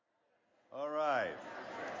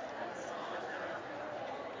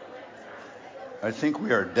I think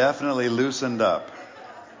we are definitely loosened up.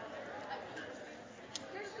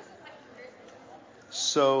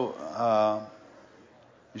 So,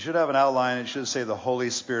 you should have an outline. It should say the Holy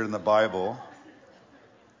Spirit in the Bible.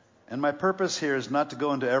 And my purpose here is not to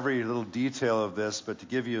go into every little detail of this, but to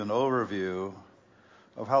give you an overview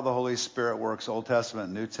of how the Holy Spirit works, Old Testament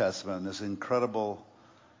and New Testament, and this incredible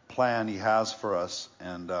plan He has for us,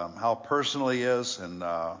 and how personal He is, and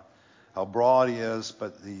how broad He is.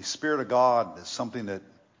 But the Spirit of God is something that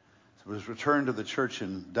was returned to the church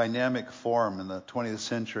in dynamic form in the 20th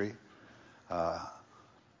century.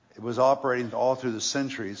 It was operating all through the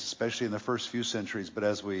centuries, especially in the first few centuries. But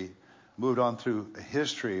as we moved on through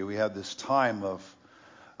history, we had this time of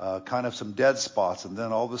kind of some dead spots. And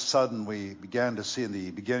then all of a sudden we began to see in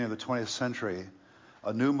the beginning of the 20th century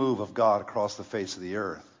a new move of God across the face of the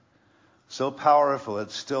earth. So powerful,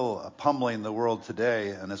 it's still pummeling the world today.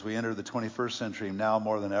 And as we enter the 21st century, now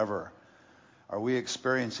more than ever, are we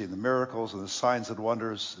experiencing the miracles and the signs and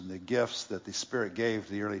wonders and the gifts that the Spirit gave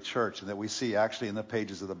to the early church and that we see actually in the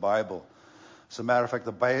pages of the Bible. As a matter of fact,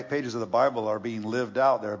 the pages of the Bible are being lived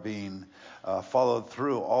out. They're being followed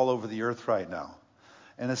through all over the earth right now.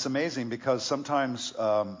 And it's amazing because sometimes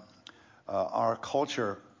our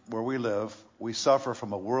culture where we live, we suffer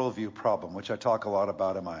from a worldview problem, which I talk a lot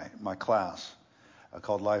about in my class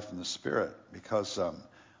called Life in the Spirit, because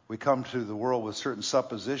we come to the world with certain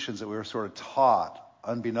suppositions that we were sort of taught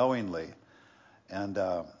unbeknowingly. And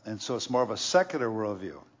so it's more of a secular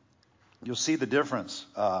worldview. You'll see the difference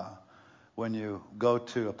when you go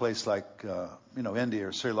to a place like, India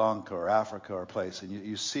or Sri Lanka or Africa or a place, and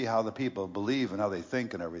you see how the people believe and how they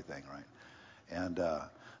think and everything, right? And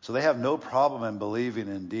so they have no problem in believing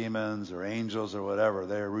in demons or angels or whatever.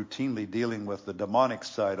 They're routinely dealing with the demonic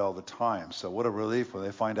side all the time. So what a relief when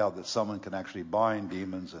they find out that someone can actually bind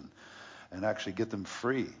demons and actually get them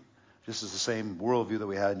free. Just as the same worldview that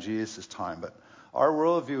we had in Jesus' time. But our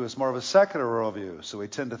worldview is more of a secular worldview. So we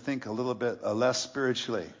tend to think a little bit less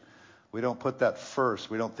spiritually. We don't put that first.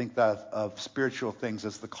 We don't think that of spiritual things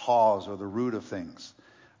as the cause or the root of things,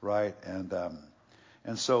 right?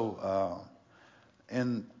 And so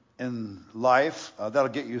in life, that'll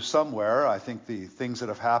get you somewhere. I think the things that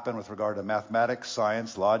have happened with regard to mathematics,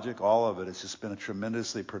 science, logic, all of it, it's just been a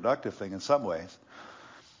tremendously productive thing in some ways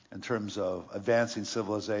in terms of advancing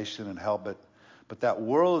civilization and help it. But that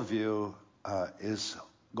worldview is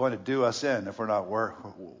going to do us in if we're not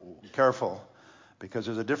careful. Because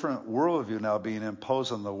there's a different worldview now being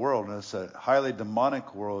imposed on the world, and it's a highly demonic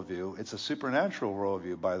worldview. It's a supernatural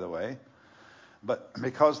worldview, by the way. But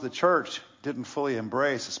because the church didn't fully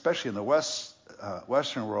embrace, especially in the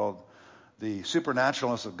Western world, the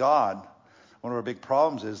supernaturalness of God, one of our big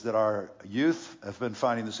problems is that our youth have been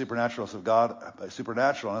finding the supernaturalness of God,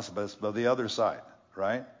 but the other side,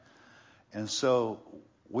 right? And so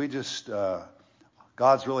we just,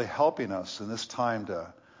 God's really helping us in this time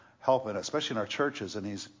to help it, especially in our churches, and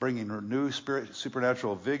He's bringing new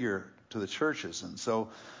supernatural vigor to the churches. And so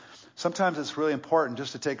sometimes it's really important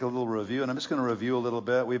just to take a little review, and I'm just going to review a little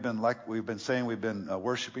bit. We've been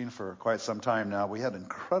worshiping for quite some time now. We had an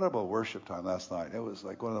incredible worship time last night. It was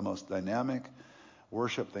like one of the most dynamic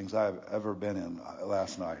worship things I've ever been in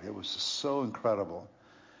last night. It was just so incredible.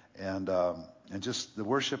 And just the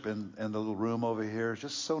worship in the little room over here is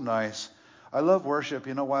just so nice. I love worship.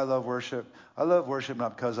 You know why I love worship? I love worship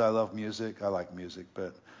not because I love music. I like music.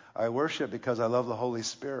 But I worship because I love the Holy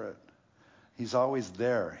Spirit. He's always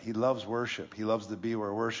there. He loves worship. He loves to be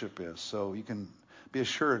where worship is. So you can be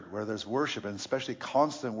assured where there's worship, and especially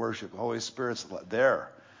constant worship, the Holy Spirit's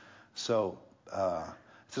there. So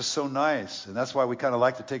it's just so nice. And that's why we kind of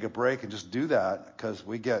like to take a break and just do that, because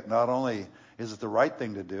we get, not only is it the right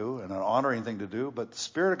thing to do and an honoring thing to do, but the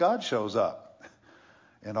Spirit of God shows up.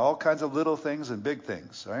 And all kinds of little things and big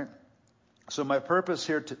things, right? So my purpose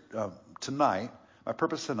here tonight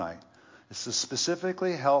is to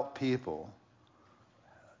specifically help people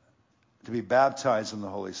to be baptized in the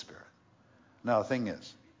Holy Spirit. Now, the thing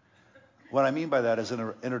is, what I mean by that is in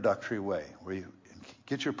an introductory way, where you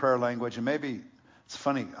get your prayer language, and maybe it's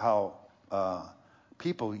funny how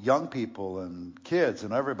young people and kids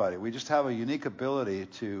and everybody, we just have a unique ability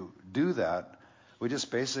to do that. We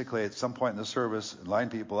just basically, at some point in the service,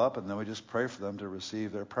 line people up, and then we just pray for them to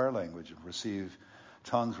receive their prayer language, and receive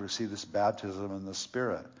tongues, receive this baptism in the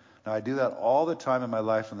Spirit. Now, I do that all the time in my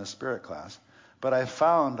life in the Spirit class, but I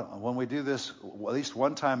found when we do this at least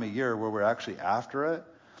one time a year where we're actually after it,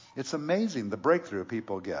 it's amazing the breakthrough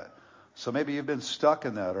people get. So maybe you've been stuck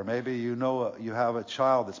in that, or maybe you have a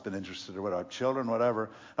child that's been interested, or whatever, children, whatever.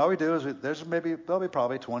 And all we do is there'll be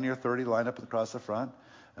probably 20 or 30 lined up across the front,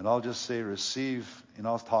 and I'll just say receive.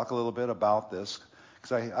 I'll talk a little bit about this,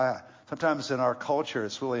 because I sometimes in our culture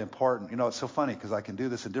it's really important. It's so funny because I can do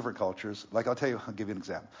this in different cultures. Like I'll give you an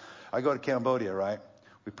example. I go to Cambodia, right?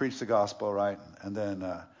 We preach the gospel, right? And then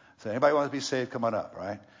say, anybody want to be saved? Come on up,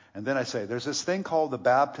 right? And then I say, there's this thing called the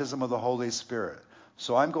baptism of the Holy Spirit.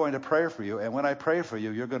 So I'm going to pray for you, and when I pray for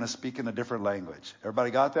you, you're going to speak in a different language. Everybody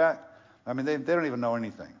got that? I mean, they don't even know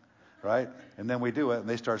anything, right? And then we do it, and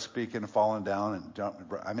they start speaking and falling down and jumping.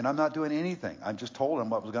 I mean, I'm not doing anything. I just told them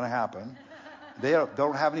what was going to happen. They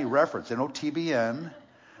don't have any reference. There's no TBN,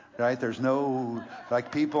 right? There's no,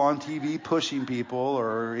 like, people on TV pushing people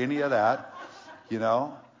or any of that,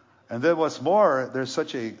 And then what's more, there's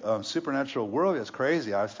such a supernatural world. It's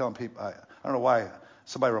crazy. I was telling people, I don't know why.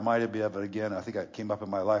 Somebody reminded me of it again. I think it came up in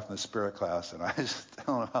my life in the spirit class. And I just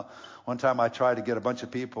don't know how. One time I tried to get a bunch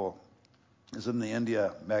of people. It was in the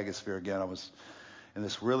India megasphere again. I was in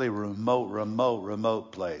this really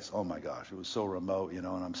remote place. Oh, my gosh. It was so remote, and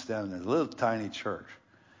I'm standing in a little tiny church.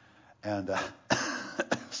 And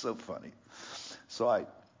so funny. So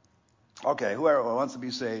okay, whoever wants to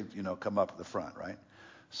be saved, come up at the front, right?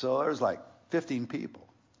 So there's like 15 people.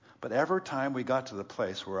 But every time we got to the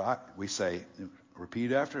place where we say,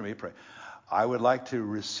 repeat after me, pray, I would like to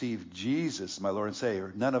receive Jesus, my Lord and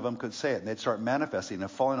Savior. None of them could say it. And they'd start manifesting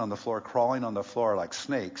and falling on the floor, crawling on the floor like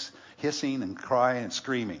snakes, hissing and crying and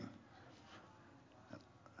screaming.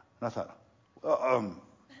 And I thought,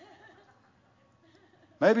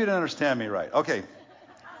 maybe you didn't understand me right. Okay.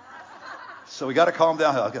 So we got to calm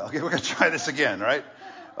down. Okay, we're going to try this again, right?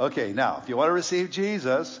 Okay, now, if you want to receive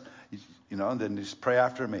Jesus, then just pray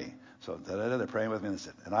after me. So they're praying with me,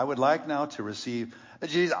 and I would like now to receive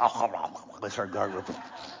Jesus. They start gargling.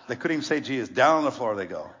 They couldn't even say Jesus. Down on the floor they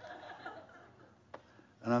go.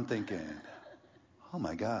 And I'm thinking, oh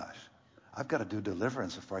my gosh, I've got to do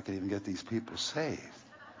deliverance before I can even get these people saved.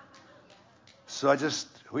 So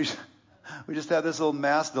we just had this little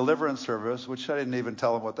mass deliverance service, which I didn't even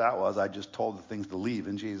tell them what that was. I just told the things to leave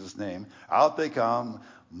in Jesus' name. Out they come,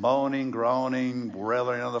 moaning, groaning,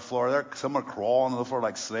 wailing on the floor. Some are crawling on the floor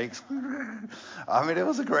like snakes. I mean, it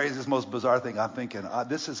was the craziest, most bizarre thing. I'm thinking,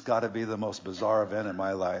 this has got to be the most bizarre event in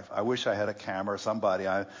my life. I wish I had a camera or somebody.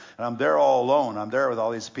 And I'm there all alone. I'm there with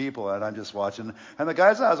all these people, and I'm just watching. And the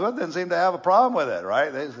guys I was with didn't seem to have a problem with it,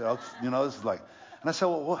 right? They said, this is like. And I said,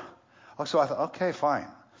 well, what? So I thought, okay, fine.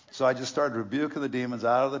 So I just started rebuking the demons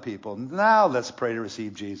out of the people. Now let's pray to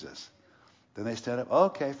receive Jesus. Then they stand up.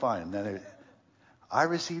 Okay, fine. And then I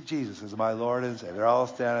receive Jesus as my Lord and Savior. They're all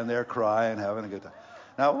standing there crying, having a good time.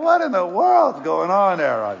 Now, what in the world's going on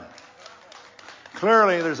there?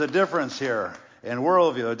 Clearly, there's a difference here in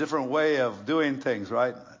worldview, a different way of doing things,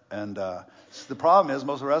 right? And the problem is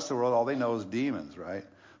most of the rest of the world, all they know is demons, right?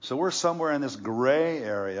 So we're somewhere in this gray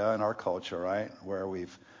area in our culture, right, where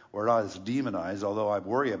we're not as demonized, although I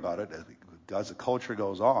worry about it as the culture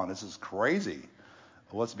goes on. This is crazy.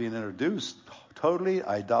 What's being introduced, totally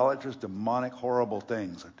idolatrous, demonic, horrible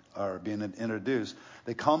things are being introduced.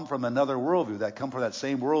 They come from another worldview. That come from that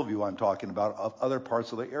same worldview I'm talking about of other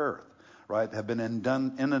parts of the earth, right? Have been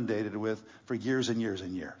inundated with for years and years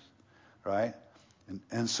and years, right?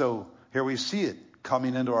 And so here we see it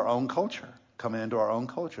coming into our own culture,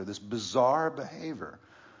 this bizarre behavior,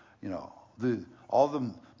 all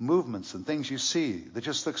the movements and things you see that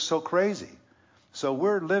just look so crazy. So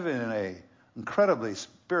we're living in a incredibly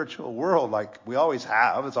spiritual world like we always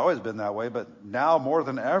have. It's always been that way, but now more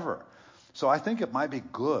than ever. So I think it might be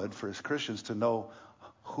good for as Christians to know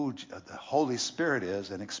who the Holy Spirit is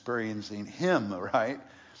and experiencing Him, right?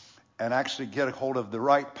 And actually get a hold of the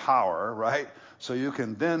right power, right? So you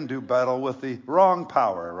can then do battle with the wrong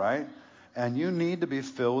power, right? And you need to be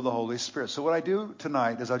filled with the Holy Spirit. So what I do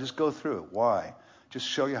tonight is I just go through it. Why? Just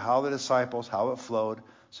show you how the disciples, how it flowed,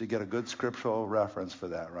 so you get a good scriptural reference for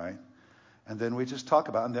that, right? And then we just talk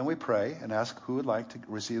about it, and then we pray and ask who would like to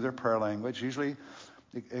receive their prayer language. Usually,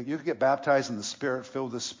 you can get baptized in the Spirit,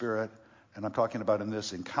 filled with the Spirit, and I'm talking about in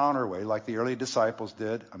this encounter way, like the early disciples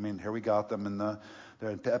did. I mean, here we got them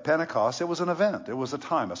at Pentecost. It was an event. It was a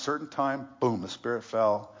time, a certain time, boom, the Spirit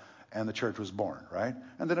fell, and the church was born, right?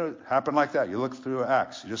 And then it happened like that. You look through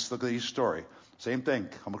Acts. You just look at each story. Same thing.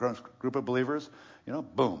 Come across a group of believers,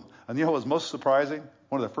 boom. And what was most surprising?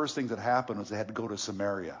 One of the first things that happened was they had to go to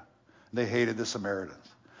Samaria. They hated the Samaritans.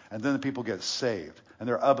 And then the people get saved. And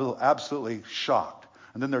they're absolutely shocked.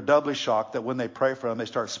 And then they're doubly shocked that when they pray for them, they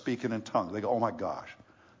start speaking in tongues. They go, oh my gosh,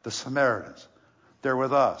 the Samaritans, they're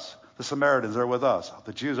with us. the Samaritans are with us.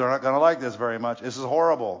 The Jews are not going to like this very much. This is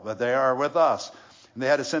horrible, but they are with us. And they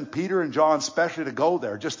had to send Peter and John specially to go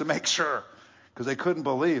there just to make sure, because they couldn't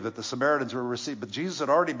believe that the Samaritans were received. But Jesus had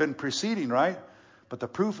already been preceding, right? But the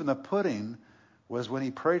proof in the pudding was when he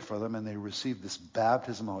prayed for them and they received this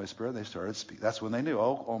baptism of the Holy Spirit. They started speaking. That's when they knew,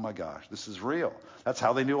 oh my gosh, this is real. That's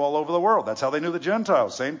how they knew all over the world. That's how they knew the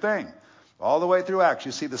Gentiles. Same thing. All the way through Acts,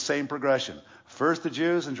 you see the same progression. First the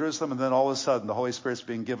Jews in Jerusalem, and then all of a sudden the Holy Spirit's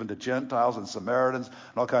being given to Gentiles and Samaritans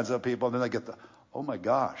and all kinds of people. And then they get oh my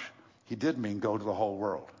gosh, he did mean go to the whole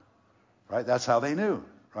world. Right? That's how they knew.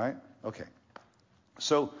 Right? Okay.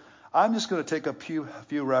 So I'm just going to take a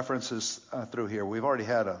few references through here. We've already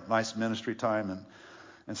had a nice ministry time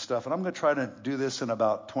and stuff. And I'm going to try to do this in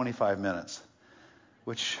about 25 minutes,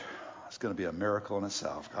 which is going to be a miracle in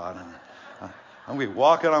itself, God. I'm going to be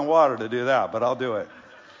walking on water to do that, but I'll do it.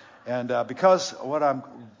 And because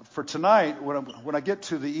for tonight, when I get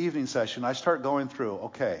to the evening session, I start going through,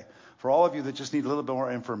 okay, for all of you that just need a little bit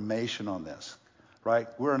more information on this, right?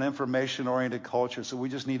 We're an information-oriented culture, so we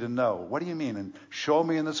just need to know. What do you mean? And show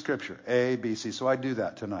me in the Scripture, A, B, C. So I do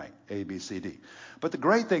that tonight, A, B, C, D. But the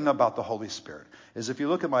great thing about the Holy Spirit is if you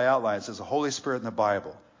look at my outline, it says the Holy Spirit in the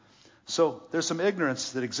Bible. So there's some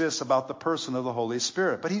ignorance that exists about the person of the Holy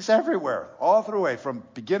Spirit. But he's everywhere, all through the way, from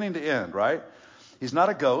beginning to end, right? He's not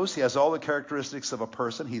a ghost. He has all the characteristics of a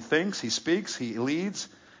person. He thinks, he speaks, he leads.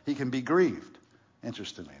 He can be grieved.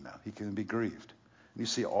 Interestingly enough, he can be grieved. And you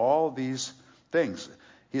see all these things.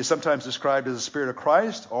 He is sometimes described as the Spirit of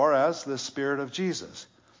Christ or as the Spirit of Jesus.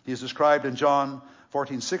 He is described in John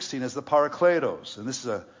 14:16 as the Parakletos. And this is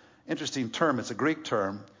an interesting term. It's a Greek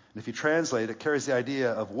term. And if you translate it, carries the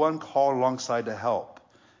idea of one called alongside to help,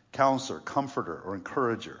 counselor, comforter, or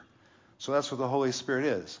encourager. So that's what the Holy Spirit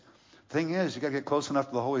is. The thing is, you got to get close enough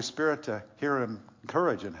to the Holy Spirit to hear him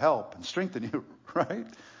encourage and help and strengthen you, right?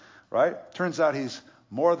 Right? Turns out he's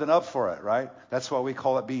more than up for it, right? That's why we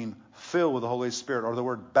call it being filled with the Holy Spirit, or the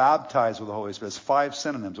word baptized with the Holy Spirit. There's 5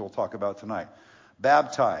 synonyms we'll talk about tonight.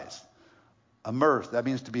 Baptized, immersed. That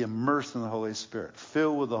means to be immersed in the Holy Spirit.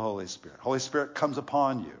 Filled with the Holy Spirit. Holy Spirit comes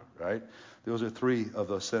upon you, right? Those are 3 of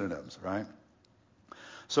those synonyms, right?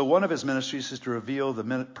 So one of his ministries is to reveal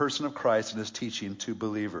the person of Christ and his teaching to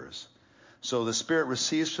believers. So the Spirit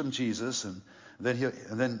receives from Jesus, and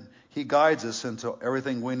then he guides us into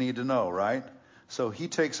everything we need to know, right? So he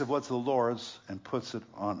takes of what's the Lord's and puts it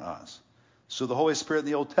on us. So the Holy Spirit in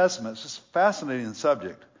the Old Testament, it's just a fascinating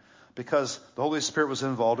subject because the Holy Spirit was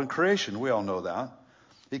involved in creation. We all know that.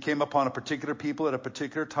 He came upon a particular people at a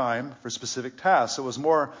particular time for specific tasks. So it was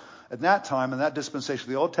more at that time, in that dispensation of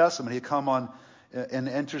the Old Testament, he'd come on in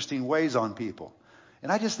interesting ways on people.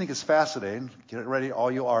 And I just think it's fascinating. Get ready,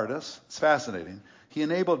 all you artists. It's fascinating. He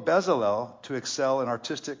enabled Bezalel to excel in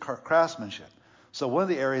artistic craftsmanship. So one of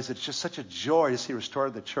the areas that's just such a joy to see restored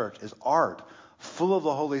in the church is art, full of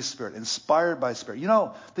the Holy Spirit, inspired by Spirit. You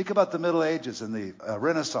know, think about the Middle Ages and the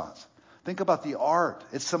Renaissance. Think about the art.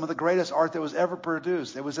 It's some of the greatest art that was ever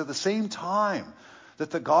produced. It was at the same time that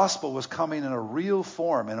the gospel was coming in a real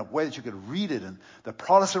form, in a way that you could read it. And the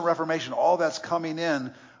Protestant Reformation, all that's coming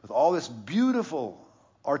in with all this beautiful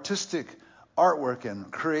artistic artwork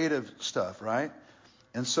and creative stuff, right?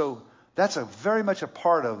 And so that's very much a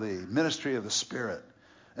part of the ministry of the Spirit.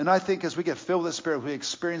 And I think as we get filled with the Spirit, we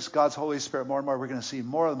experience God's Holy Spirit more and more, we're going to see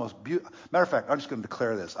more of the most beautiful. Matter of fact, I'm just going to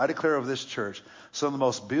declare this. I declare over this church some of the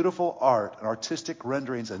most beautiful art and artistic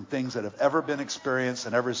renderings and things that have ever been experienced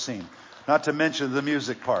and ever seen. Not to mention the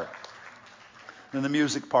music part. And the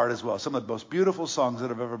music part as well. Some of the most beautiful songs that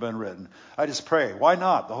have ever been written. I just pray. Why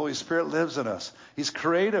not? The Holy Spirit lives in us. He's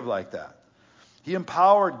creative like that. He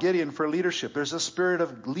empowered Gideon for leadership. There's a spirit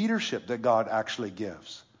of leadership that God actually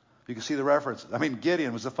gives. You can see the references. I mean,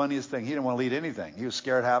 Gideon was the funniest thing. He didn't want to lead anything. He was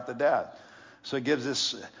scared half to death. So he gives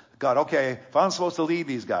this, God, okay, if I'm supposed to lead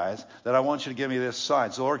these guys, then I want you to give me this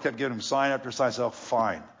sign. So the Lord kept giving him sign after sign. So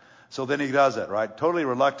fine. So then he does it, right? Totally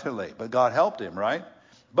reluctantly. But God helped him, right?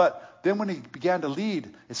 But then when he began to lead,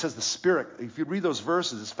 it says the Spirit, if you read those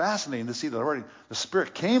verses, it's fascinating to see that already the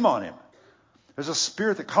Spirit came on him. There's a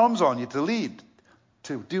Spirit that comes on you to lead,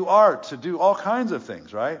 to do art, to do all kinds of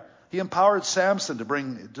things, right? He empowered Samson to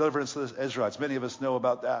bring deliverance to the Israelites. Many of us know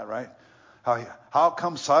about that, right? How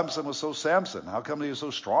come Samson was so Samson? How come he was so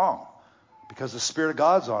strong? Because the Spirit of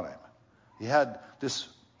God's on him. He had this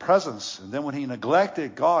presence, and then when he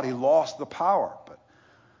neglected God, he lost the power. But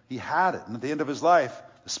he had it, and at the end of his life,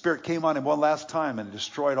 the Spirit came on him one last time and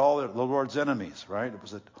destroyed all the Lord's enemies, right? It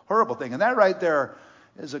was a horrible thing. And that right there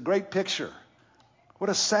is a great picture. What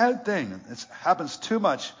a sad thing. It happens too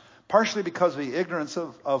much, partially because of the ignorance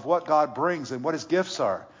of what God brings and what his gifts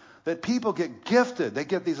are. that people get gifted. They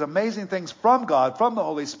get these amazing things from God, from the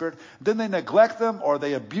Holy Spirit. Then they neglect them or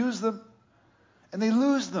they abuse them and they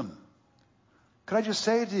lose them. Could I just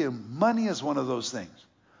say to you, money is one of those things.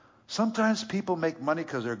 Sometimes people make money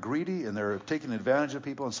because they're greedy and they're taking advantage of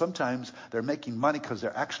people. And sometimes they're making money because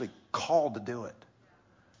they're actually called to do it.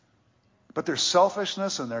 But their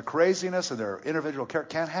selfishness and their craziness and their individual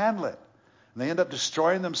character can't handle it. And they end up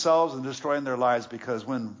destroying themselves and destroying their lives because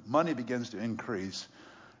when money begins to increase,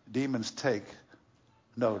 demons take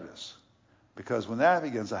notice. Because when that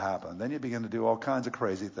begins to happen, then you begin to do all kinds of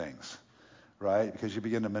crazy things, right? Because you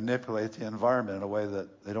begin to manipulate the environment in a way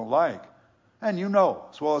that they don't like. And you know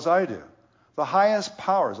as well as I do, the highest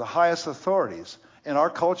powers, the highest authorities in our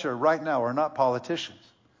culture right now are not politicians.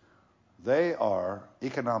 They are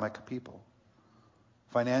economic people,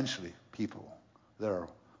 financially people that are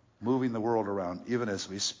moving the world around even as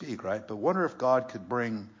we speak, right? But wonder if God could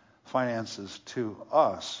bring finances to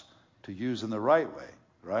us to use in the right way,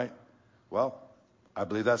 right? Well, I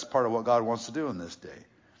believe that's part of what God wants to do in this day.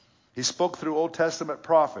 He spoke through Old Testament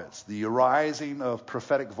prophets, the arising of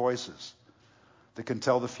prophetic voices that can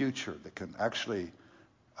tell the future, that can actually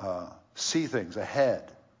see things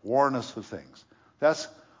ahead, warn us of things. That's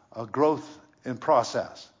a growth in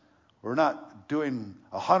process. We're not doing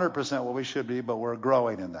 100% what we should be, but we're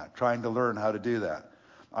growing in that, trying to learn how to do that.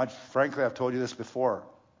 Frankly, I've told you this before.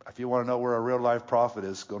 If you want to know where a real life prophet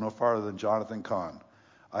is, go no farther than Jonathan Cahn.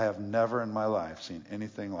 I have never in my life seen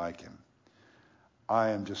anything like him. I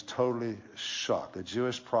am just totally shocked. A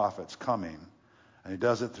Jewish prophet's coming, and he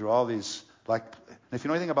does it through all these, if you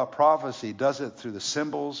know anything about prophecy, he does it through the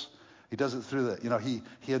symbols. He does it through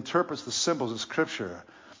he interprets the symbols of Scripture.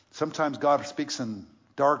 Sometimes God speaks in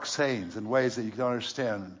dark sayings in ways that you can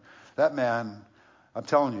understand. That man, I'm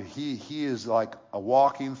telling you, he is like a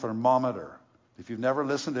walking thermometer. If you've never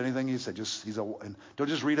listened to anything he said, don't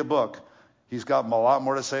just read a book. He's got a lot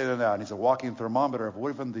more to say than that. And he's a walking thermometer of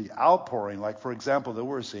even the outpouring, like for example, that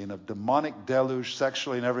we're seeing of demonic deluge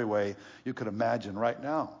sexually in every way you could imagine right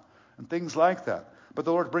now. And things like that. But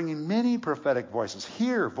the Lord's bringing many prophetic voices,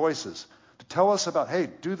 voices to tell us about, hey,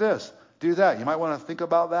 do this, do that. You might want to think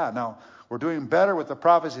about that. Now, we're doing better with the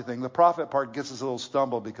prophecy thing. The prophet part gets us a little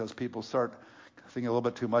stumbled because people start thinking a little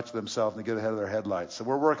bit too much of themselves and they get ahead of their headlights. So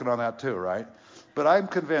we're working on that too, right? But I'm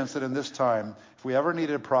convinced that in this time, if we ever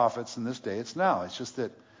needed prophets in this day, it's now. It's just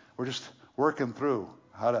that we're just working through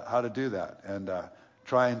how to do that and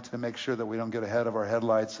trying to make sure that we don't get ahead of our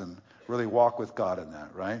headlights and really walk with God in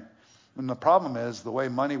that, right? And the problem is the way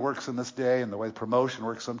money works in this day and the way promotion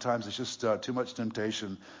works, sometimes it's just too much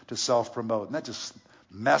temptation to self-promote. And that just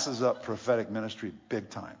messes up prophetic ministry big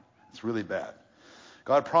time. It's really bad.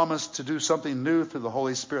 God promised to do something new through the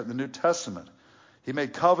Holy Spirit in the New Testament. He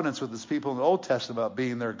made covenants with his people in the Old Testament about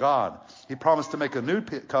being their God. He promised to make a new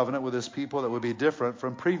covenant with his people that would be different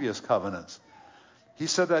from previous covenants. He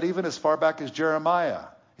said that even as far back as Jeremiah.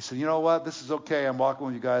 He said, you know what? This is okay. I'm walking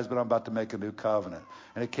with you guys, but I'm about to make a new covenant.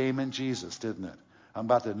 And it came in Jesus, didn't it? I'm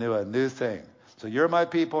about to do a new thing. So you're my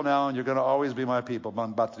people now, and you're going to always be my people. But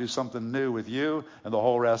I'm about to do something new with you and the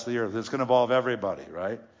whole rest of the earth. It's going to involve everybody,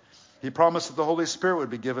 right? He promised that the Holy Spirit would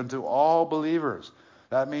be given to all believers.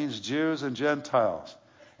 That means Jews and Gentiles.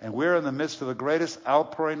 And we're in the midst of the greatest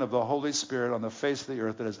outpouring of the Holy Spirit on the face of the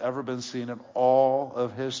earth that has ever been seen in all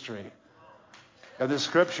of history. And this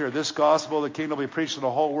scripture, this gospel of the kingdom will be preached to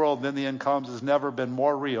the whole world, and then the end comes, has never been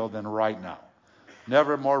more real than right now.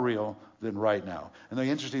 Never more real than right now. And the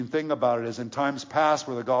interesting thing about it is in times past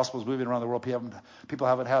where the gospel is moving around the world, people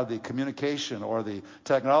haven't had the communication or the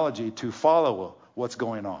technology to follow what's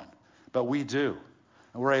going on. But we do.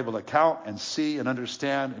 And we're able to count and see and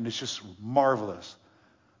understand, and it's just marvelous.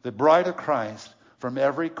 The bride of Christ from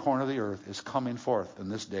every corner of the earth is coming forth in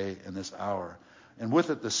this day, in this hour. And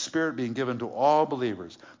with it, the Spirit being given to all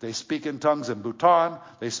believers. They speak in tongues in Bhutan.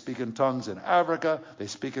 They speak in tongues in Africa. They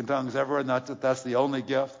speak in tongues everywhere. Not that that's the only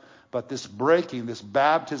gift. But this breaking, this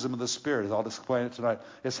baptism of the Spirit, as I'll explain it tonight,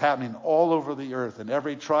 is happening all over the earth in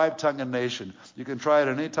every tribe, tongue, and nation. You can try it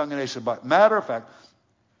in any tongue and nation. But matter of fact,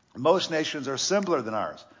 most nations are simpler than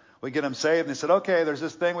ours. We get them saved, and they said, okay, there's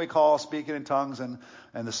this thing we call speaking in tongues and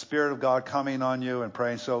the Spirit of God coming on you and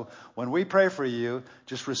praying. So when we pray for you,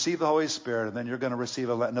 just receive the Holy Spirit, and then you're going to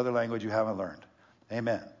receive another language you haven't learned.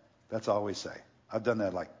 Amen. That's all we say. I've done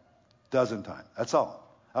that like a dozen times. That's all.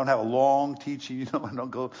 I don't have a long teaching. I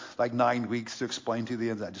don't go like 9 weeks to explain to you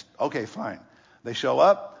the ends. I just, okay, fine. They show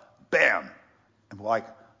up, bam. And like,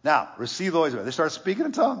 now, receive the Holy Spirit. They start speaking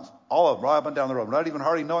in tongues. All of them, right up and down the road. Not even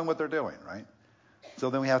hardly knowing what they're doing, right? So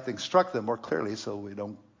then we have to instruct them more clearly so you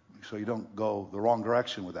don't go the wrong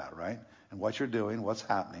direction with that, right? And what you're doing, what's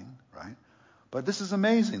happening, right? But this is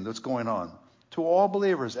amazing that's going on. To all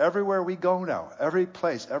believers, everywhere we go now, every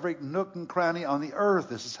place, every nook and cranny on the earth,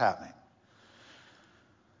 this is happening.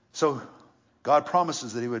 So God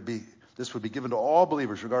promises that this would be given to all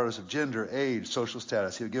believers, regardless of gender, age, social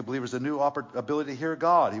status. He would give believers a new ability to hear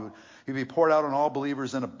God. He'd be poured out on all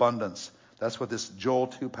believers in abundance. That's what this Joel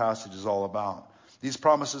 2 passage is all about. These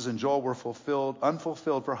promises in Joel were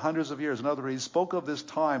unfulfilled for hundreds of years. In other words, he spoke of this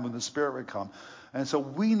time when the Spirit would come. And so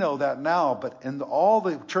we know that now, but in all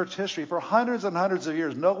the church history, for hundreds and hundreds of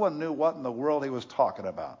years, no one knew what in the world he was talking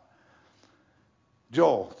about.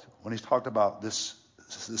 Joel, when he's talked about the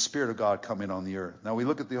Spirit of God coming on the earth. Now we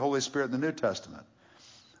look at the Holy Spirit in the New Testament.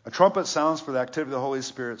 A trumpet sounds for the activity of the Holy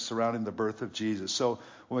Spirit surrounding the birth of Jesus. So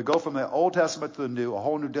when we go from the Old Testament to the New, a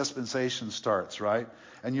whole new dispensation starts, right?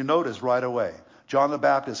 And you notice right away, John the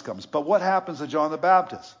Baptist comes. But what happens to John the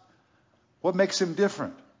Baptist? What makes him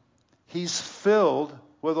different? He's filled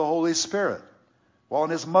with the Holy Spirit while in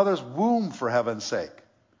his mother's womb, for heaven's sake.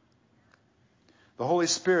 The Holy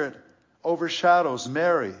Spirit overshadows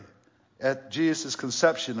Mary at Jesus'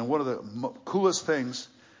 conception. And one of the coolest things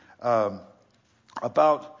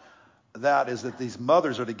about that is that these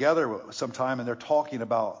mothers are together sometime and they're talking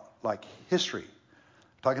about like history,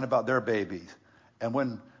 talking about their babies. And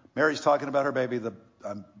when Mary's talking about her baby,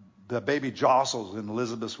 the baby jostles in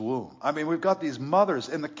Elizabeth's womb. I mean, we've got these mothers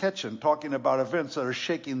in the kitchen talking about events that are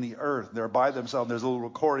shaking the earth. They're by themselves. There's a little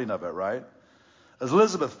recording of it, right? As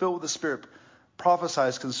Elizabeth, filled with the Spirit,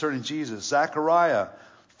 prophesies concerning Jesus. Zechariah,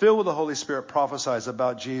 filled with the Holy Spirit, prophesies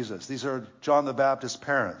about Jesus. These are John the Baptist's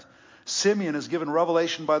parents. Simeon is given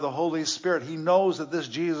revelation by the Holy Spirit. He knows that this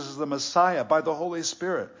Jesus is the Messiah by the Holy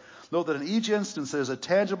Spirit. Note that in each instance there's a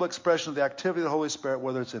tangible expression of the activity of the Holy Spirit,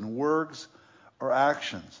 whether it's in words or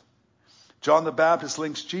actions. John the Baptist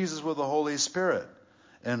links Jesus with the Holy Spirit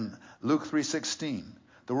in Luke 3:16.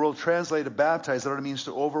 The word translated baptized literally means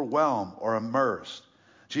to overwhelm or immerse.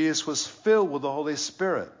 Jesus was filled with the Holy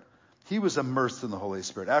Spirit. He was immersed in the Holy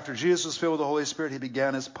Spirit. After Jesus was filled with the Holy Spirit, he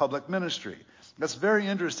began his public ministry. That's very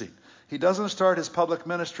interesting. He doesn't start his public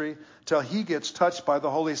ministry till he gets touched by the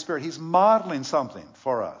Holy Spirit. He's modeling something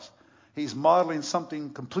for us. He's modeling something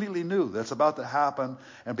completely new that's about to happen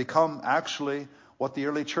and become actually what the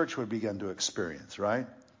early church would begin to experience, right?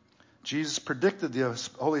 Jesus predicted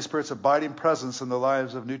the Holy Spirit's abiding presence in the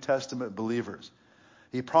lives of New Testament believers.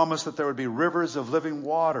 He promised that there would be rivers of living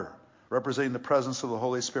water representing the presence of the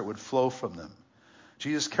Holy Spirit would flow from them.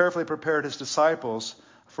 Jesus carefully prepared his disciples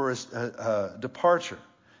for his departure.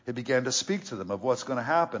 He began to speak to them of what's going to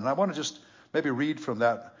happen. And I want to just maybe read from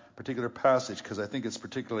that particular passage because I think it's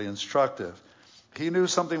particularly instructive. He knew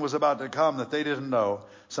something was about to come that they didn't know,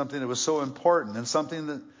 something that was so important and something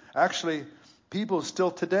that actually people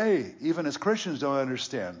still today, even as Christians, don't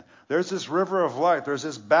understand. There's this river of life. There's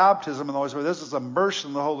this baptism in the Holy Spirit. There's this immersion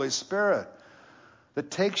in the Holy Spirit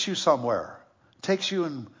that takes you somewhere, takes you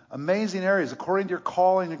in amazing areas according to your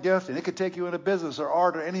calling and gifting. It could take you into business or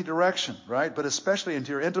art or any direction, right? But especially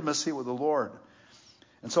into your intimacy with the Lord.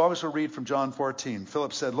 And so I was going to read from John 14.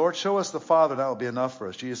 Philip said, Lord, show us the Father, and that will be enough for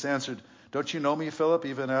us. Jesus answered, don't you know me, Philip,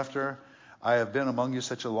 even after I have been among you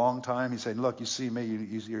such a long time? He said, look, you see me,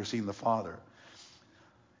 you're seeing the Father.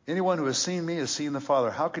 Anyone who has seen me has seen the Father.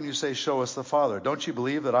 How can you say, show us the Father? Don't you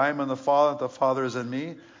believe that I am in the Father, that the Father is in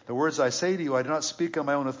me? The words I say to you, I do not speak on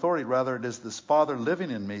my own authority. Rather, it is this Father living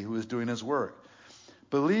in me who is doing his work.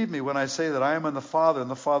 Believe me when I say that I am in the Father and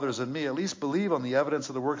the Father is in me. At least believe on the evidence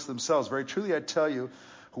of the works themselves. Very truly I tell you,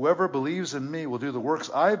 whoever believes in me will do the works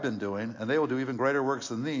I've been doing, and they will do even greater works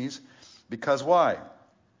than these. Because why?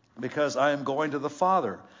 Because I am going to the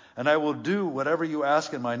Father, and I will do whatever you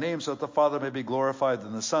ask in my name, so that the Father may be glorified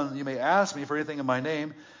in the Son. You may ask me for anything in my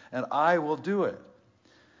name, and I will do it.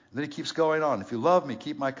 And then he keeps going on. If you love me,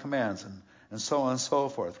 keep my commands, and so on and so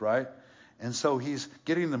forth, right? And so he's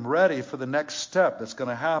getting them ready for the next step that's going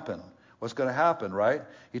to happen. What's going to happen, right?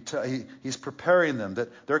 He's preparing them that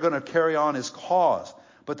they're going to carry on his cause.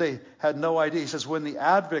 But they had no idea. He says, when the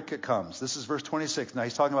advocate comes, this is verse 26. Now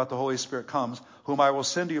he's talking about the Holy Spirit comes, whom I will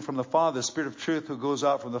send to you from the Father, the Spirit of truth who goes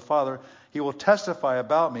out from the Father. He will testify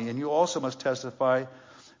about me, and you also must testify,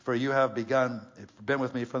 for you have been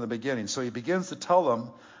with me from the beginning. So he begins to tell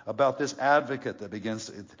them about this advocate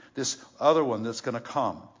this other one that's going to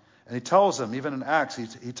come. And he tells them, even in Acts,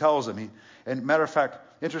 he tells them. And matter of fact,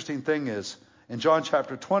 interesting thing is, in John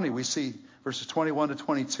chapter 20, we see verses 21 to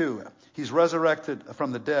 22. He's resurrected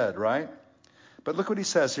from the dead, right? But look what he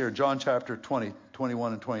says here in John chapter 20,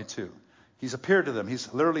 21 and 22. He's appeared to them.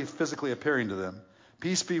 He's literally physically appearing to them.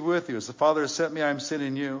 Peace be with you. As the Father has sent me, I am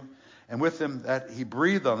sending you. And with them that he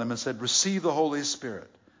breathed on them and said, receive the Holy Spirit.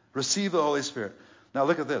 Receive the Holy Spirit. Now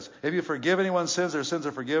look at this. If you forgive anyone's sins, their sins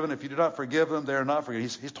are forgiven. If you do not forgive them, they are not forgiven.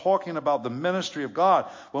 He's talking about the ministry of God.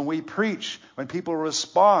 When we preach, when people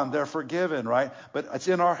respond, they're forgiven, right? But it's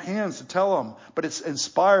in our hands to tell them. But it's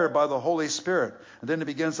inspired by the Holy Spirit. And then he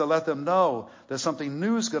begins to let them know that something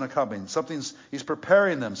new is going to come in. He's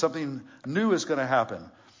preparing them. Something new is going to happen.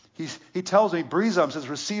 He tells them, he breathes on them, says,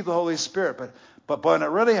 receive the Holy Spirit. But when it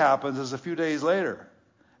really happens is a few days later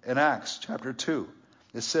in Acts chapter 2.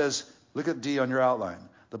 It says, look at D on your outline.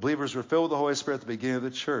 The believers were filled with the Holy Spirit at the beginning of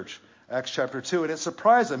the church. Acts chapter 2. And it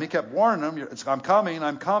surprised them. He kept warning them, I'm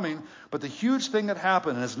coming. But the huge thing that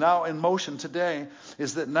happened and is now in motion today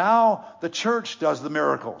is that now the church does the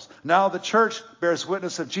miracles. Now the church bears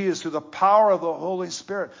witness of Jesus through the power of the Holy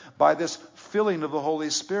Spirit by this filling of the Holy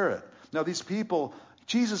Spirit. Now these people,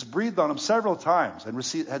 Jesus breathed on them several times and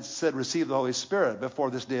had said, receive the Holy Spirit before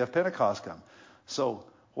this day of Pentecost come. So,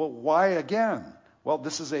 well, why again? Well,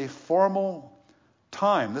 this is a formal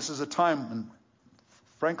time. This is a time when,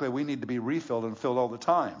 frankly, we need to be refilled and filled all the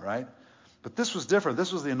time, right? But this was different.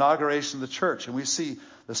 This was the inauguration of the church. And we see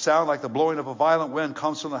the sound like the blowing of a violent wind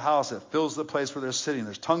comes from the house. It fills the place where they're sitting.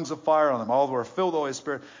 There's tongues of fire on them. All were filled with the Holy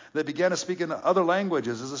Spirit. They began to speak in other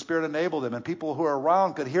languages as the Spirit enabled them. And people who were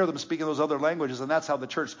around could hear them speaking those other languages. And that's how the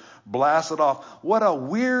church blasted off. What a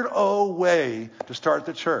weirdo way to start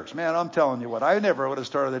the church. Man, I'm telling you what. I never would have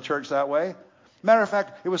started the church that way. Matter of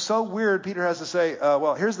fact, it was so weird, Peter has to say,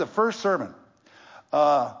 well, here's the first sermon.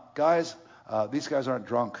 Guys, these guys aren't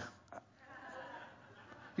drunk.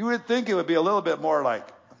 You would think it would be a little bit more like,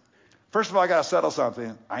 first of all, I got to settle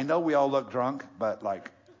something. I know we all look drunk, but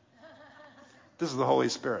this is the Holy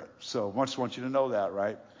Spirit. So I just want you to know that,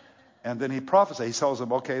 right? And then he prophesies. He tells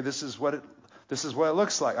them, okay, this is what it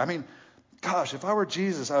looks like. I mean, gosh, if I were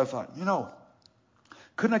Jesus, I would have thought,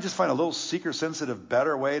 couldn't I just find a little seeker-sensitive,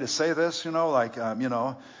 better way to say this? Maybe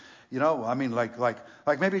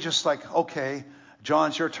just okay, John,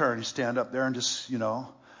 it's your turn. You stand up there and just,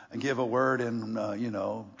 and give a word in,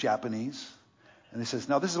 Japanese. And he says,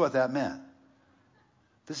 no, this is what that meant.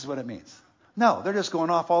 This is what it means. No, they're just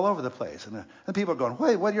going off all over the place. And people are going,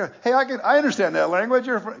 wait, I understand that language.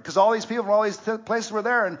 Because all these people from all these places were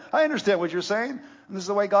there, and I understand what you're saying. And this is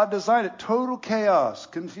the way God designed it. Total chaos,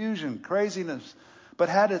 confusion, craziness, but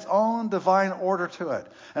had its own divine order to it.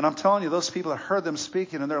 And I'm telling you, those people that heard them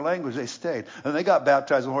speaking in their language, they stayed. And they got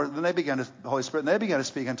baptized in the Holy Spirit, and they began to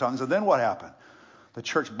speak in tongues. And then what happened? The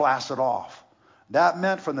church blasted off. That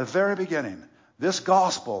meant from the very beginning, this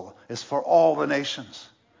gospel is for all the nations.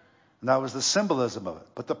 And that was the symbolism of it.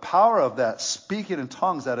 But the power of that speaking in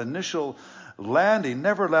tongues, that initial landing,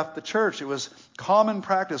 never left the church. It was common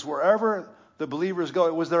practice. Wherever the believers go,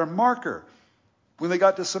 it was their marker. When they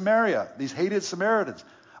got to Samaria, these hated Samaritans,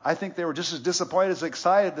 I think they were just as disappointed as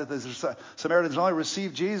excited that the Samaritans not only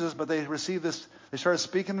received Jesus, but they started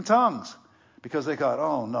speaking in tongues. Because they thought,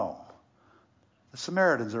 oh no, the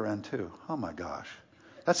Samaritans are in too. Oh my gosh.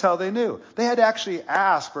 That's how they knew. They had actually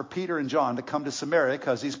asked for Peter and John to come to Samaria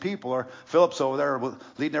because these people Philip's over there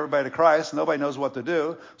leading everybody to Christ. Nobody knows what to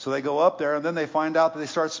do. So they go up there and then they find out that they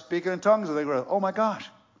start speaking in tongues and they go, oh my gosh,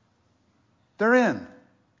 they're in.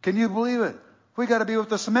 Can you believe it? We got to be with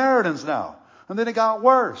the Samaritans now. And then it got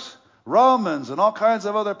worse. Romans and all kinds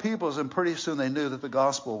of other peoples. And pretty soon they knew that the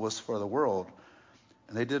gospel was for the world.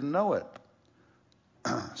 And they didn't know it.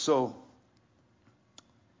 So,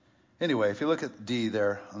 anyway, if you look at D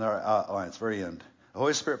there on our outline, it's very end. The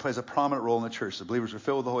Holy Spirit plays a prominent role in the church. The believers were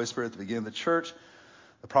filled with the Holy Spirit at the beginning of the church.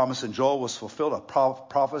 The promise in Joel was fulfilled, a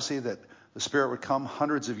prophecy that the Spirit would come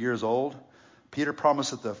hundreds of years old. Peter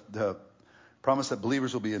promised that promise that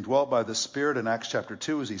believers will be indwelt by the Spirit in Acts chapter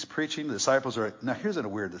 2 as he's preaching. The disciples are... Now, here's a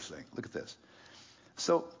weirdest thing. Look at this.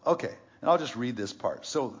 So, okay, and I'll just read this part.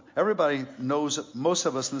 So, everybody knows, most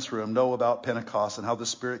of us in this room know about Pentecost and how the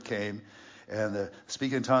Spirit came and the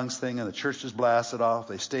speaking in tongues thing, and the church just blasted off.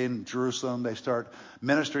 They stay in Jerusalem. They start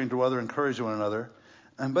ministering to one another, encouraging one another.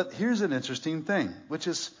 But here's an interesting thing, which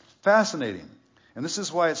is fascinating. And this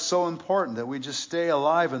is why it's so important that we just stay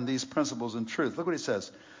alive in these principles and truth. Look what he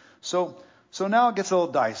says. So now it gets a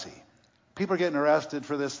little dicey. People are getting arrested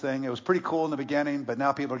for this thing. It was pretty cool in the beginning, but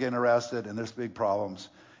now people are getting arrested, and there's big problems.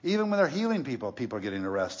 Even when they're healing people, people are getting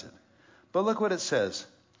arrested. But look what it says.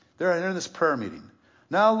 They're in this prayer meeting.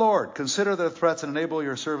 Now, Lord, consider their threats and enable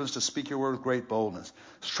your servants to speak your word with great boldness.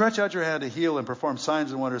 Stretch out your hand to heal and perform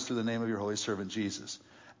signs and wonders through the name of your holy servant Jesus.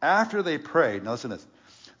 After they prayed, now listen to this,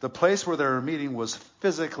 the place where they were meeting was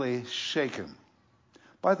physically shaken.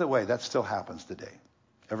 By the way, that still happens today.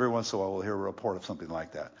 Every once in a while we'll hear a report of something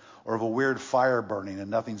like that. Or of a weird fire burning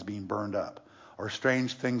and nothing's being burned up. Or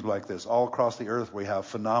strange things like this. All across the earth we have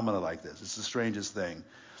phenomena like this. It's the strangest thing.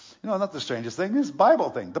 Not the strangest thing. It's a Bible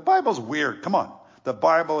thing. The Bible's weird. Come on. The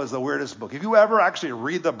Bible is the weirdest book. If you ever actually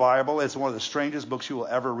read the Bible, it's one of the strangest books you will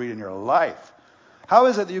ever read in your life. How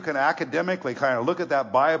is it that you can academically kind of look at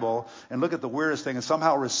that Bible and look at the weirdest thing and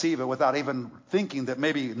somehow receive it without even thinking that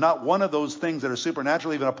maybe not one of those things that are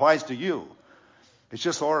supernatural even applies to you? It's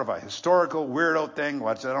just sort of a historical weirdo thing,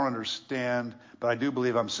 which I don't understand, but I do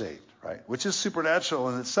believe I'm saved, right? Which is supernatural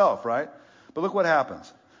in itself, right? But look what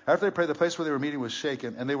happens. After they prayed, the place where they were meeting was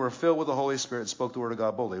shaken, and they were filled with the Holy Spirit and spoke the word of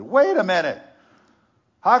God boldly. Wait a minute.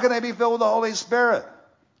 How can they be filled with the Holy Spirit?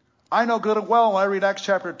 I know good and well when I read Acts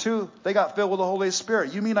chapter 2, they got filled with the Holy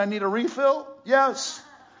Spirit. You mean I need a refill? Yes.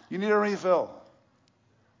 You need a refill.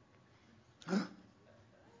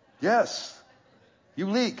 Yes. You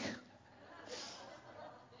leak.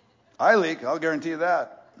 I leak. I'll guarantee you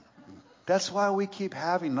that. That's why we keep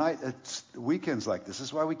having weekends like this. This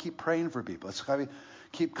is why we keep praying for people. That's why we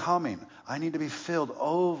keep coming. I need to be filled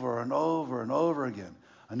over and over and over again.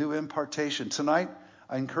 A new impartation. Tonight,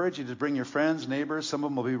 I encourage you to bring your friends, neighbors. Some of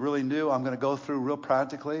them will be really new. I'm going to go through real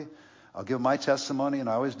practically. I'll give my testimony, and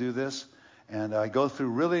I always do this. And I go through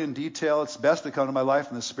really in detail. It's best to come to my life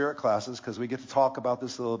in the spirit classes because we get to talk about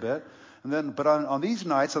this a little bit. But on these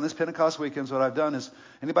nights, on this Pentecost weekends, what I've done is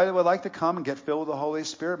anybody that would like to come and get filled with the Holy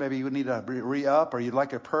Spirit, maybe you would need to re-up or you'd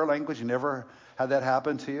like a prayer language, you never had that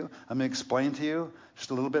happen to you. I'm going to explain to you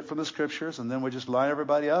just a little bit from the scriptures, and then we just line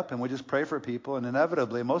everybody up and we just pray for people. And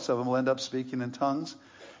inevitably, most of them will end up speaking in tongues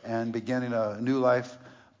and beginning a new life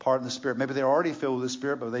part in the Spirit. Maybe they're already filled with the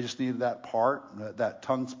Spirit, but they just needed that part, that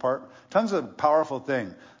tongues part. Tongues is a powerful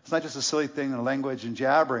thing. It's not just a silly thing in language and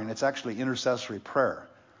jabbering. It's actually intercessory prayer.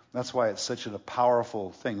 That's why it's such a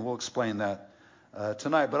powerful thing. We'll explain that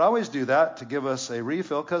tonight. But I always do that to give us a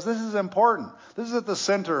refill because this is important. This is at the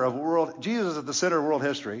center of Jesus is at the center of world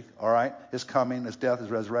history, all right? His coming, his death, his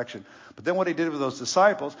resurrection. But then what he did with those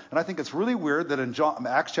disciples, and I think it's really weird that in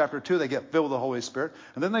Acts chapter 2 they get filled with the Holy Spirit.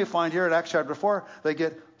 And then they find here in Acts chapter 4 they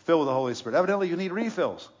get filled with the Holy Spirit. Evidently you need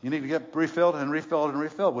refills. You need to get refilled and refilled and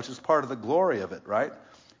refilled, which is part of the glory of it, right?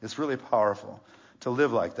 It's really powerful to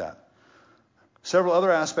live like that. Several other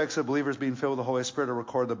aspects of believers being filled with the Holy Spirit are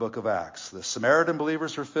recorded in the book of Acts. The Samaritan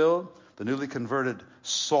believers were filled. The newly converted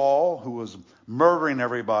Saul, who was murdering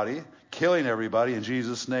everybody, killing everybody in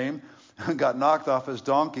Jesus' name, got knocked off his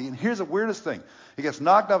donkey. And here's the weirdest thing. He gets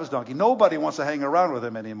knocked off his donkey. Nobody wants to hang around with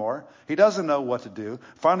him anymore. He doesn't know what to do.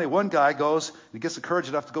 Finally, one guy goes, he gets the courage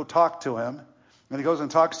enough to go talk to him. And he goes and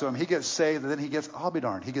talks to him. He gets saved, and then he gets, I'll be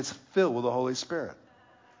darned, he gets filled with the Holy Spirit.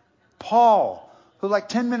 Paul, who like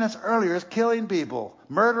 10 minutes earlier is killing people,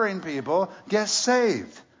 murdering people, gets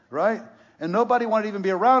saved, right? And nobody wanted to even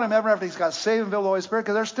be around him ever after he's got saved and filled with the Holy Spirit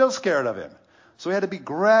because they're still scared of him. So he had to be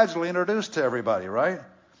gradually introduced to everybody, right?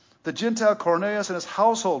 The Gentile Cornelius and his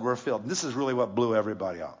household were filled. And this is really what blew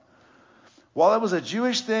everybody out. While it was a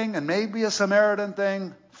Jewish thing and maybe a Samaritan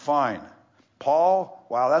thing, fine. Paul,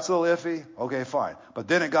 wow, that's a little iffy. Okay, fine. But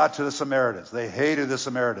then it got to the Samaritans. They hated the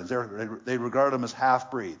Samaritans. They regarded them as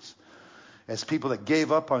half-breeds, as people that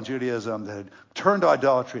gave up on Judaism, that had turned to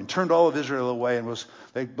idolatry and turned all of Israel away, and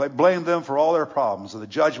they blamed them for all their problems and the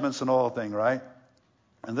judgments and all the thing, right?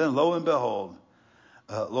 And then lo and behold,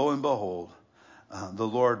 the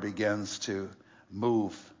Lord begins to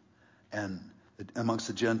move amongst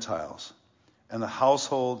the Gentiles, and the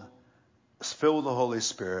household is filled with the Holy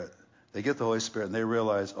Spirit. They get the Holy Spirit and they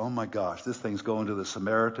realize, oh my gosh, this thing's going to the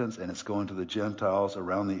Samaritans and it's going to the Gentiles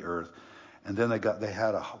around the earth. And then they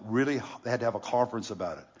had to have a conference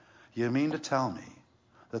about it. You mean to tell me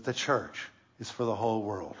that the church is for the whole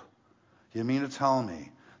world? You mean to tell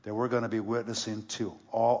me that we're going to be witnessing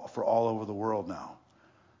for all over the world now?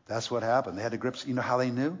 That's what happened. They had to grip. You know how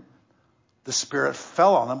they knew? The Spirit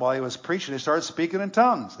fell on them while he was preaching. They started speaking in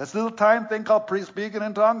tongues. That's a little time thing called speaking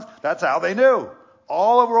in tongues. That's how they knew.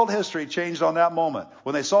 All of world history changed on that moment.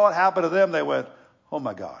 When they saw it happen to them, they went, oh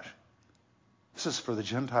my gosh, this is for the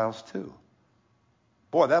Gentiles too.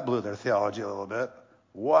 Boy, that blew their theology a little bit.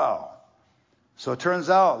 Wow. So it turns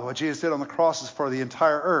out what Jesus did on the cross is for the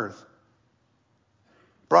entire earth.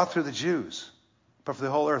 Brought through the Jews, but for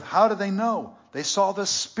the whole earth. How did they know? They saw the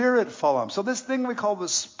Spirit fall on them. So this thing we call the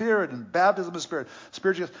Spirit and baptism of Spirit,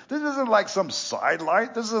 this isn't like some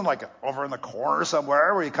sidelight. This isn't like over in the corner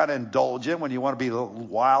somewhere where you kind of indulge in when you want to be a little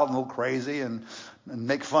wild and a little crazy and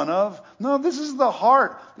make fun of. No, this is the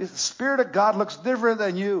heart. The Spirit of God looks different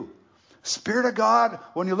than you. Spirit of God,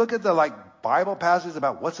 when you look at the Bible passages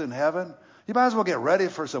about what's in heaven, you might as well get ready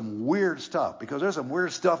for some weird stuff because there's some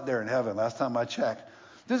weird stuff there in heaven last time I checked.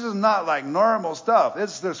 This is not like normal stuff.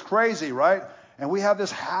 It's this crazy, right? And we have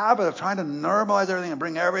this habit of trying to normalize everything and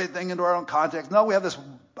bring everything into our own context. No, we have this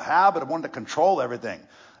habit of wanting to control everything.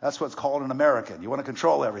 That's what's called an American. You want to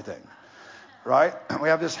control everything, right? We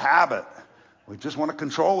have this habit. We just want to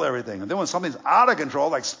control everything. And then when something's out of control,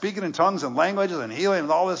 like speaking in tongues and languages and healing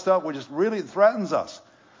and all this stuff, which just really threatens us.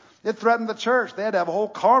 It threatened the church. They had to have a whole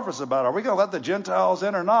conference about it. Are we going to let the Gentiles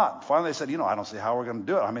in or not? And finally, they said, I don't see how we're going to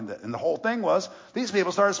do it. I mean, and the whole thing was, these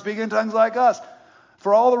people started speaking in tongues like us.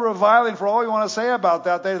 For all the reviling, for all you want to say about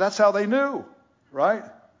that, that's how they knew, right?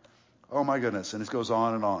 Oh, my goodness. And it goes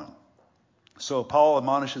on and on. So Paul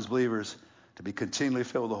admonishes believers to be continually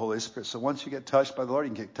filled with the Holy Spirit. So once you get touched by the Lord,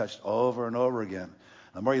 you can get touched over and over again.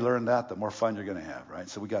 The more you learn that, the more fun you're going to have, right?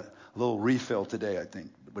 So we got a little refill today, I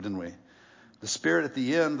think, didn't we? The Spirit at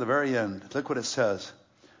the end, the very end, look what it says.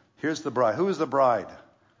 Here's the bride. Who is the bride?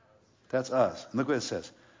 That's us. And look what it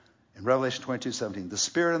says. In Revelation 22:17, the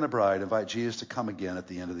Spirit and the bride invite Jesus to come again at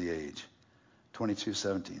the end of the age.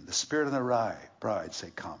 22:17, the Spirit and the bride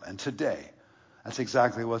say, come. And today, that's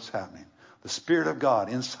exactly what's happening. The Spirit of God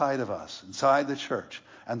inside of us, inside the church,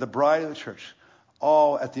 and the bride of the church,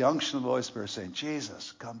 all at the unction of the Holy Spirit saying,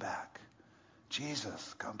 Jesus, come back.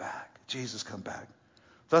 Jesus, come back. Jesus, come back.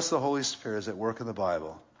 Thus the Holy Spirit is at work in the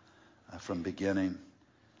Bible from beginning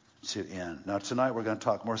to end. Now tonight we're going to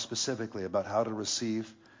talk more specifically about how to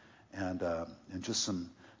receive and just some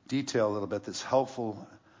detail a little bit that's helpful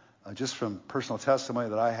just from personal testimony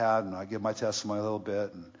that I had, and I give my testimony a little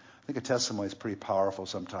bit. And I think a testimony is pretty powerful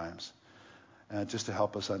sometimes just to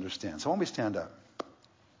help us understand. So why don't we stand up?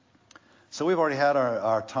 So we've already had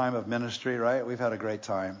our time of ministry, right? We've had a great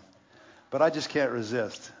time. But I just can't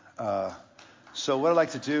resist. So what I'd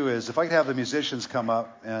like to do is, if I could have the musicians come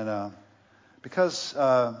up, and because,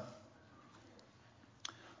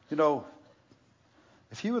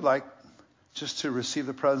 if you would like just to receive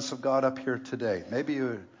the presence of God up here today, maybe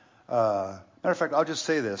you, matter of fact, I'll just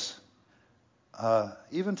say this.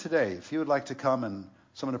 Even today, if you would like to come and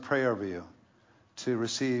someone to pray over you, to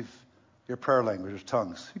receive your prayer language or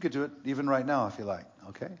tongues, you could do it even right now if you like,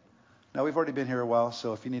 okay? Now, we've already been here a while,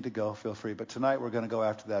 so if you need to go, feel free. But tonight, we're going to go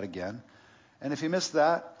after that again. And if you missed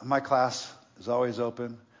that, my class is always open.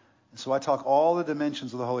 And so I talk all the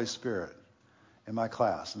dimensions of the Holy Spirit in my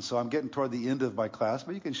class. And so I'm getting toward the end of my class,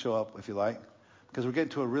 but you can show up if you like, because we're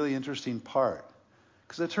getting to a really interesting part.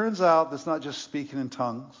 Because it turns out that's not just speaking in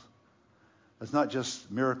tongues. It's not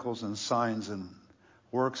just miracles and signs and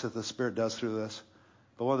works that the Spirit does through this.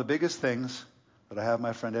 But one of the biggest things that I have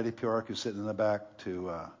my friend Eddie Purick, who's sitting in the back,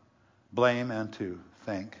 to blame and to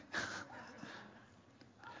thank,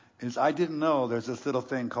 is I didn't know there's this little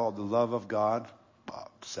thing called the love of God.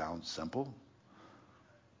 Sounds simple.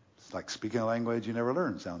 It's like speaking a language you never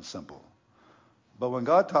learned. Sounds simple. But when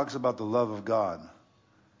God talks about the love of God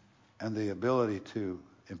and the ability to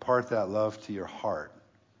impart that love to your heart,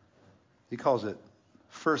 he calls it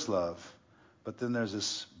first love. But then there's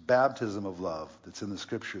this baptism of love that's in the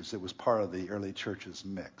scriptures. It was part of the early church's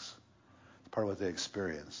mix. It's part of what they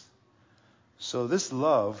experienced. So this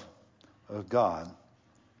love of God,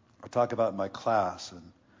 I talk about in my class, and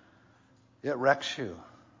it wrecks you.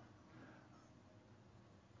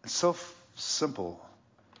 It's so simple.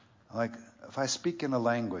 Like, if I speak in a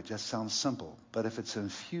language, that sounds simple. But if it's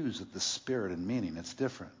infused with the Spirit and meaning, it's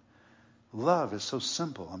different. Love is so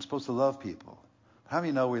simple. I'm supposed to love people. How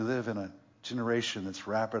many know we live in a generation that's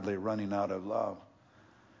rapidly running out of love?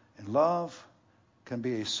 And love can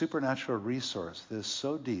be a supernatural resource that is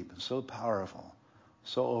so deep and so powerful,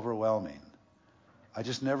 so overwhelming. I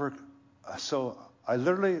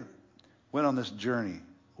literally went on this journey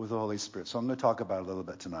with the Holy Spirit. So I'm going to talk about it a little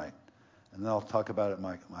bit tonight. And then I'll talk about it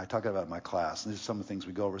in my class. And these are some of the things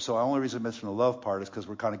we go over. So the only reason I mention the love part is because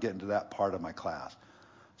we're kind of getting to that part of my class.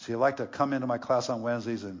 So you like to come into my class on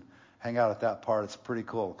Wednesdays and hang out at that part. It's pretty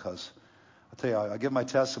cool because I'll tell you, I'll give my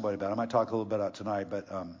testimony about it. I might talk a little bit about it tonight. But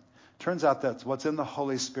turns out that what's in the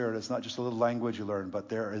Holy Spirit is not just a little language you learn, but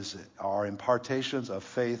there are impartations of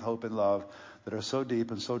faith, hope, and love that are so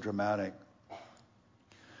deep and so dramatic.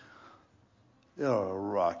 It'll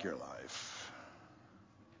rock your life.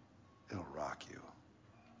 It'll rock you.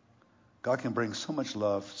 God can bring so much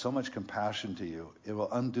love, so much compassion to you. It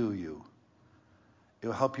will undo you. It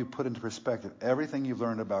will help you put into perspective everything you've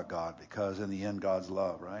learned about God, because in the end, God's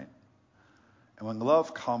love, right? And when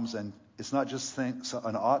love comes, and it's not just an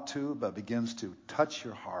ought to, but begins to touch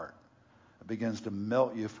your heart. It begins to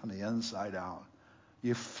melt you from the inside out.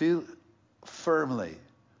 You feel firmly,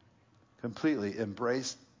 completely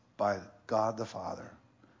embraced by God the Father.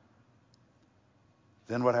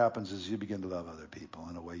 Then what happens is you begin to love other people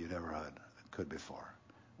in a way you never could before.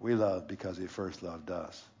 We love because he first loved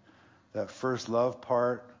us. That first love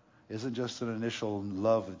part isn't just an initial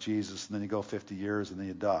love of Jesus and then you go 50 years and then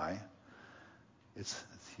you die.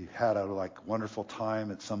 you had a wonderful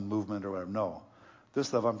time at some movement or whatever. No.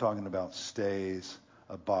 This love I'm talking about stays,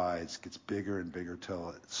 abides, gets bigger and bigger till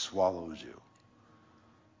it swallows you.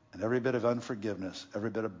 And every bit of unforgiveness, every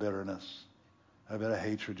bit of bitterness, every bit of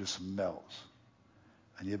hatred just melts.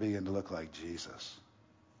 And you begin to look like Jesus.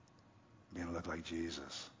 You begin to look like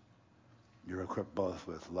Jesus. You're equipped both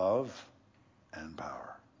with love and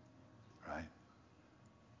power. Right?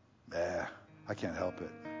 I can't help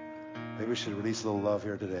it. Maybe we should release a little love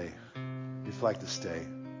here today. If you'd like to stay.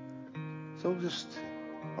 So just,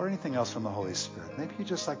 or anything else from the Holy Spirit. Maybe you'd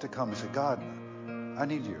just like to come and say, God, I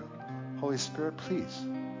need you. Holy Spirit, please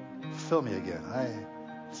fill me again.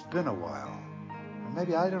 It's been a while. Or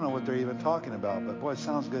maybe I don't know what they're even talking about, but boy, it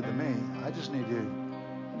sounds good to me. I just need you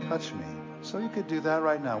to touch me. So you could do that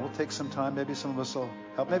right now. We'll take some time. Maybe some of us will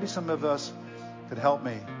help. Maybe some of us could help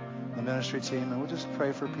me, the ministry team, and we'll just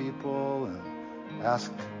pray for people and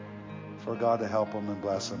ask for God to help them and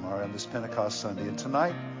bless them on this Pentecost Sunday. And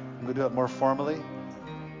tonight, I'm going to do it more formally.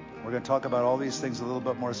 We're going to talk about all these things a little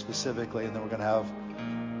bit more specifically, and then we're going to have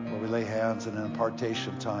where we lay hands and an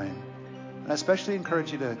impartation time. And I especially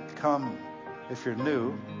encourage you to come if you're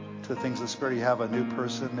new to the things of the Spirit. You have a new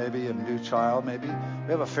person, maybe a new child, maybe.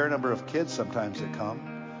 We have a fair number of kids sometimes that come.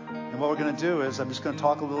 And what we're going to do is I'm just going to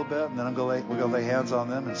talk a little bit, and then we're going to lay hands on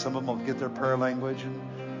them, and some of them will get their prayer language,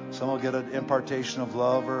 and some will get an impartation of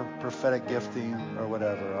love or prophetic gifting or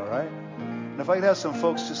whatever, all right? And if I could have some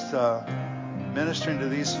folks just ministering to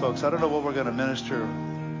these folks. I don't know what we're going to minister,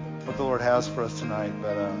 what the Lord has for us tonight,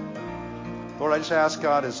 but Lord, I just ask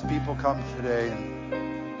God as people come today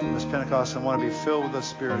and this Pentecost and want to be filled with the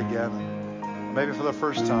Spirit again, maybe for the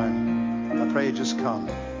first time, I pray you just come.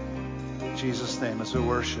 In Jesus' name as we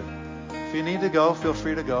worship. If you need to go, feel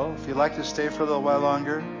free to go. If you'd like to stay for a little while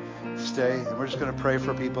longer, stay. And we're just going to pray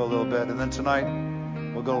for people a little bit. And then tonight,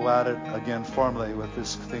 we'll go at it again formally with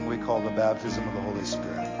this thing we call the baptism of the Holy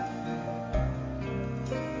Spirit.